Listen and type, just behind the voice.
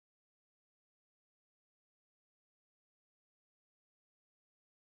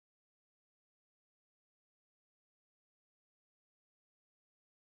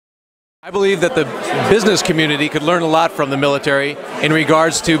I believe that the business community could learn a lot from the military in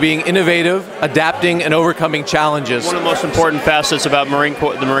regards to being innovative, adapting, and overcoming challenges. One of the most important facets about the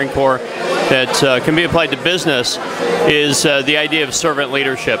Marine Corps that can be applied to business is the idea of servant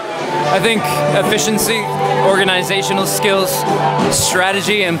leadership. I think efficiency, organizational skills,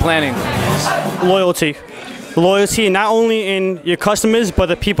 strategy, and planning. Loyalty. Loyalty not only in your customers, but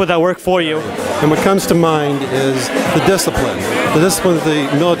the people that work for you. And what comes to mind is the discipline. The discipline that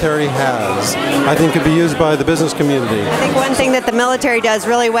the military has, I think, could be used by the business community. I think one thing that the military does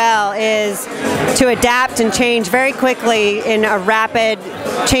really well is to adapt and change very quickly in a rapid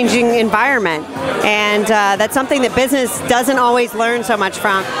changing environment. And that's something that business doesn't always learn so much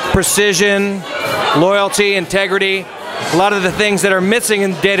from. Precision, loyalty, integrity. A lot of the things that are missing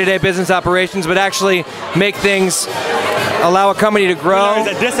in day-to-day business operations, but actually make things, allow a company to grow.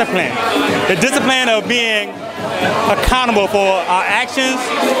 The discipline of being accountable for our actions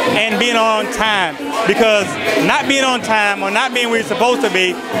and being on time, because not being on time or not being where you're supposed to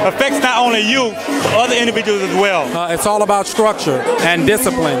be affects not only you, but other individuals as well. It's all about structure and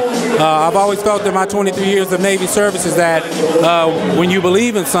discipline. I've always felt in my 23 years of Navy services that when you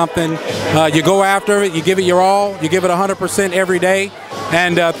believe in something, you go after it, you give it your all, you give it 100% every day,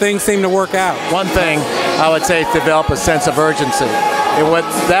 and things seem to work out. One thing I would say is develop a sense of urgency. And what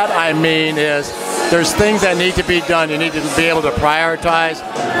that I mean is there's things that need to be done. You need to be able to prioritize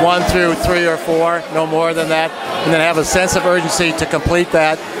 1 through 3 or 4, no more than that, and then have a sense of urgency to complete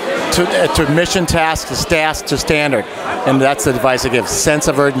that to mission tasks, to standard. And that's the advice I give, sense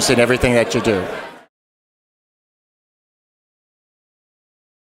of urgency in everything that you do.